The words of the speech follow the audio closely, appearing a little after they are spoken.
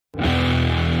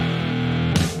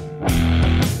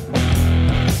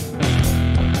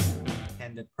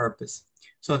intended purpose.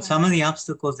 So some of the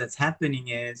obstacles that's happening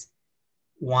is,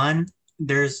 one,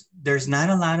 there's not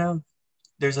a lot of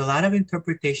there's a lot of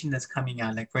interpretation that's coming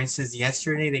out. Like, for instance,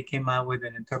 yesterday they came out with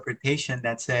an interpretation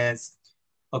that says,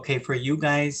 okay, for you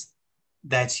guys,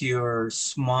 that's your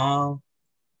small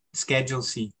Schedule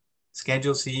C.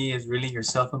 Schedule C is really your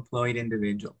self-employed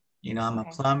individual. You know, I'm a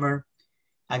plumber.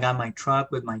 I got my truck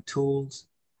with my tools.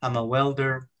 I'm a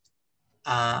welder.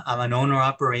 I'm an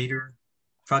owner-operator,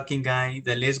 trucking guy.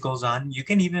 The list goes on. You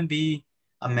can even be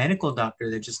a medical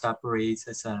doctor that just operates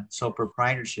as a sole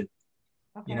proprietorship.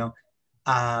 You know,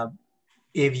 uh,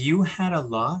 if you had a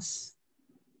loss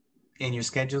in your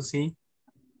Schedule C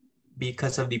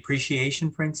because of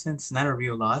depreciation, for instance, not a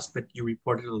real loss, but you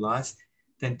reported a loss,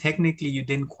 then technically you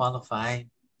didn't qualify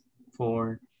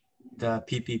for the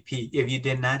PPP if you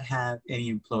did not have any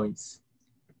employees.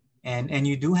 And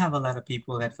you do have a lot of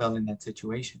people that fell in that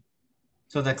situation.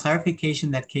 So the clarification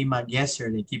that came out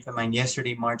yesterday, keep in mind,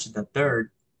 yesterday, March the 3rd,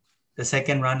 the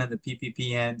second round of the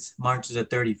PPP ends March the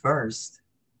 31st.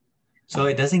 So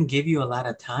it doesn't give you a lot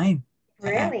of time.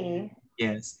 Really?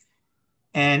 Yes.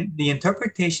 And the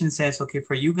interpretation says, okay,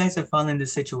 for you guys that fall in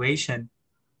this situation,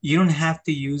 you don't have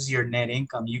to use your net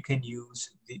income. You can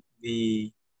use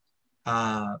the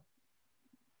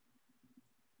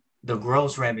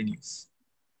gross revenues,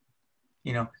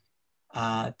 you know,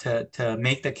 to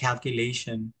make the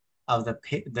calculation of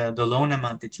the loan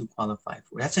amount that you qualify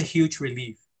for. That's a huge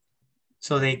relief.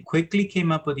 So they quickly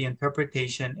came up with the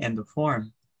interpretation and the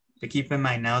form. But keep in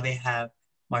mind, now they have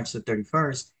March the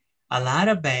 31st. A lot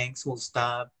of banks will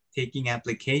stop taking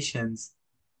applications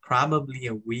probably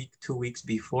a week, 2 weeks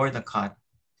before the cut.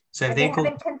 So if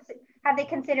have they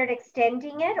considered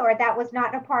extending it, or that was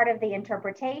not a part of the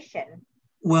interpretation?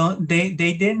 Well, they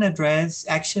didn't address,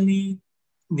 actually,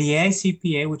 the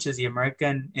AICPA, which is the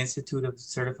American Institute of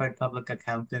Certified Public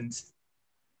Accountants,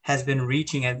 has been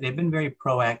reaching out. They've been very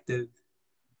proactive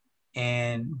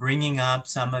and bringing up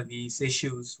some of these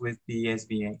issues with the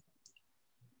SBA.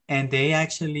 And they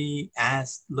actually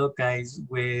asked, look, guys,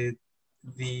 with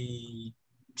the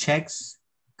checks,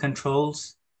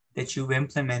 controls that you've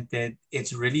implemented,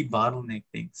 it's really bottleneck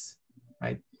things,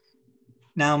 right?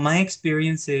 Now, my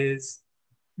experience is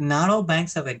not all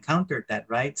banks have encountered that,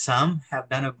 right? Some have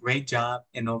done a great job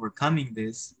in overcoming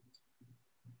this.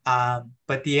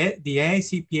 But the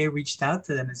AICPA reached out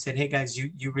to them and said, hey guys,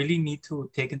 you really need to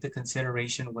take into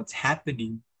consideration what's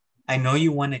happening. I know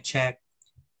you want to check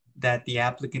that the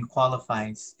applicant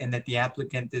qualifies and that the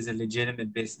applicant is a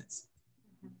legitimate business.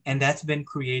 And that's been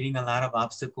creating a lot of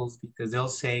obstacles because they'll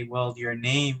say, well, your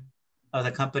name of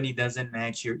the company doesn't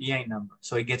match your EI number,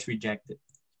 so it gets rejected.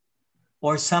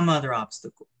 Or some other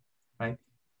obstacle, right?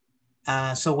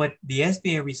 So what the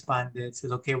SBA responded is,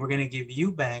 okay, we're going to give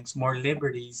you banks more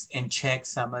liberties and check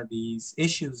some of these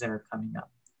issues that are coming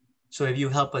up. So if you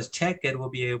help us check it, we'll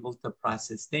be able to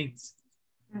process things.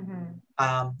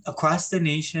 Across the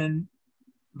nation,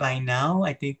 by now,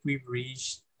 I think we've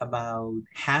reached about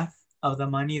half of the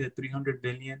money, the 300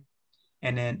 billion.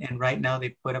 And right now they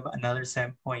put up another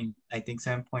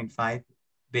 7.5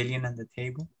 billion on the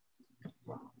table.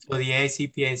 So the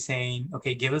AICPA is saying,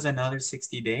 okay, give us another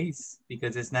 60 days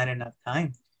because it's not enough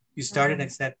time. You started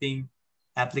accepting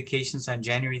applications on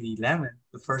January the 11th.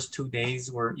 The first 2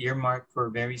 days were earmarked for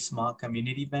very small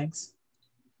community banks.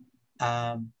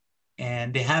 And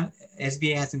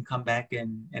SBA hasn't come back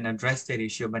and addressed that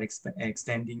issue, but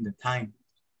extending the time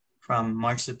from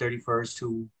March the 31st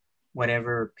to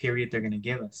whatever period they're going to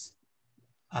give us.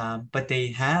 But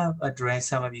they have addressed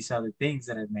some of these other things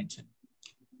that I've mentioned.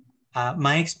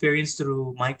 My experience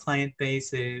through my client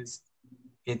base is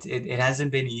it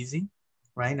hasn't been easy,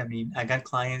 right? I mean, I got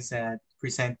clients that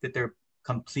presented their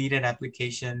completed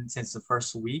application since the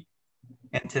first week,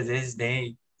 and to this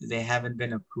day, they haven't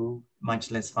been approved, much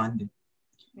less funded.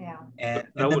 Yeah. And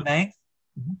the bank.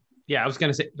 Yeah, I was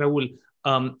going to say, Raul,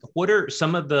 what are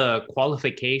some of the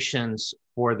qualifications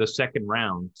for the second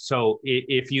round? So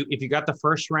if you got the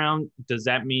first round, does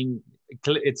that mean,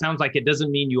 it sounds like it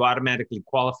doesn't mean you automatically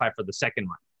qualify for the second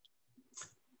round?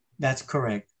 That's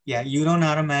correct. Yeah, you don't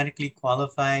automatically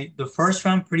qualify. The first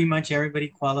round, pretty much everybody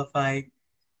qualified,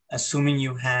 assuming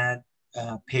you had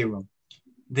payroll.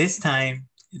 This time,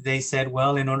 they said,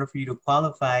 well, in order for you to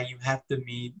qualify, you have to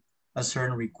meet a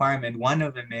certain requirement. One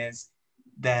of them is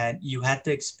that you had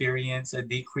to experience a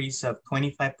decrease of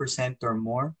 25% or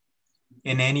more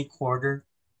in any quarter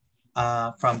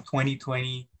from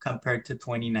 2020 compared to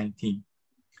 2019.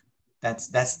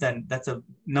 That's a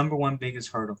number one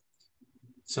biggest hurdle.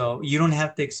 So you don't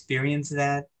have to experience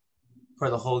that for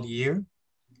the whole year,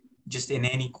 just in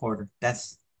any quarter.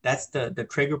 That's the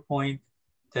trigger point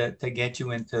to get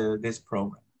you into this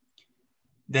program.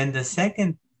 Then the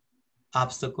second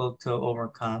obstacle to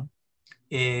overcome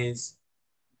is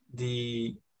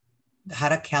how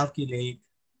to calculate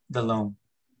the loan.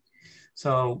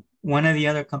 So one of the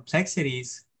other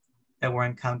complexities that we're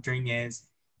encountering is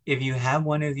if you have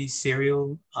one of these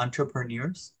serial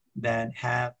entrepreneurs that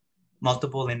have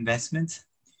multiple investments,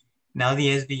 now the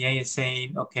SBA is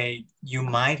saying, okay, you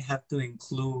might have to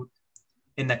include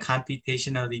in the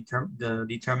computation of the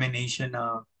determination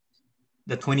of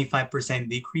the 25%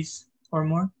 decrease or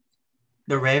more,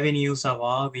 the revenues of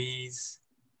all these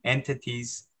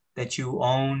entities that you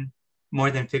own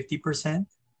more than 50%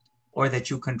 or that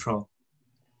you control.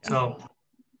 So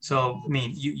I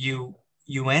mean,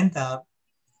 you end up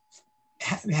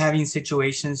having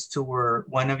situations to where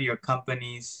one of your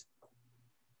companies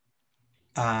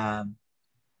having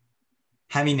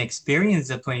experienced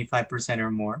the 25%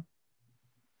 or more,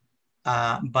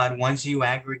 but once you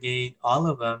aggregate all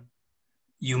of them,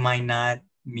 you might not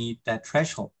meet that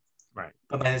threshold. Right.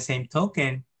 But by the same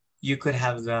token, you could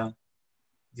have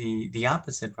the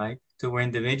opposite, right? To where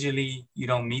individually you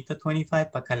don't meet the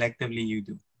 25, but collectively you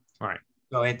do. Right.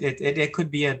 So it could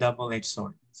be a double-edged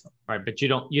sword. So. Right, but you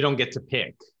don't get to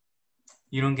pick.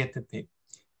 You don't get to pick.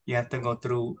 You have to go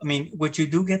through. I mean, what you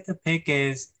do get to pick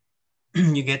is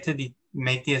you get to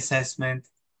make the assessment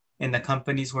in the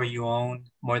companies where you own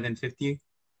more than 50%,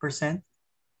 right?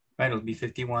 It'll be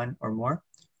 51 or more,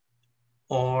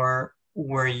 or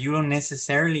where you don't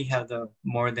necessarily have the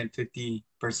more than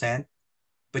 50%,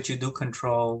 but you do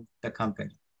control the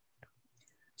company.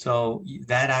 So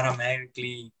that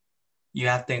automatically, you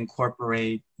have to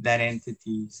incorporate that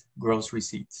entity's gross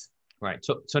receipts. Right.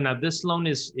 So now this loan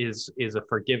is a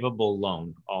forgivable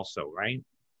loan also, right?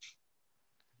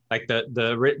 Like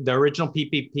the original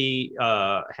PPP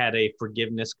had a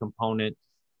forgiveness component.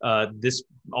 This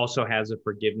also has a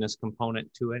forgiveness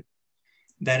component to it.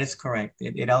 That is correct.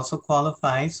 It also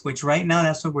qualifies, which right now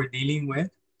that's what we're dealing with.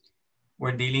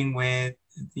 We're dealing with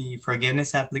the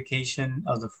forgiveness application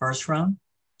of the first round.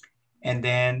 And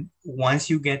then once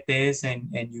you get this and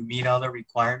you meet all the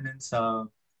requirements of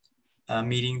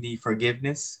meeting the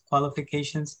forgiveness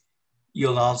qualifications,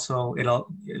 it'll also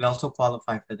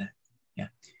qualify for that. Yeah.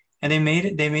 And they made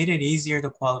it easier to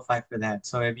qualify for that.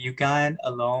 So if you got a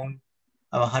loan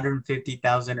of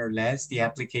 150,000 or less, the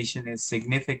application is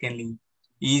significantly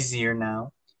easier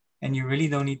now. And you really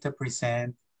don't need to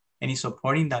present any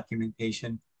supporting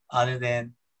documentation other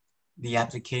than the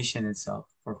application itself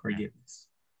for forgiveness.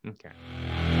 Okay.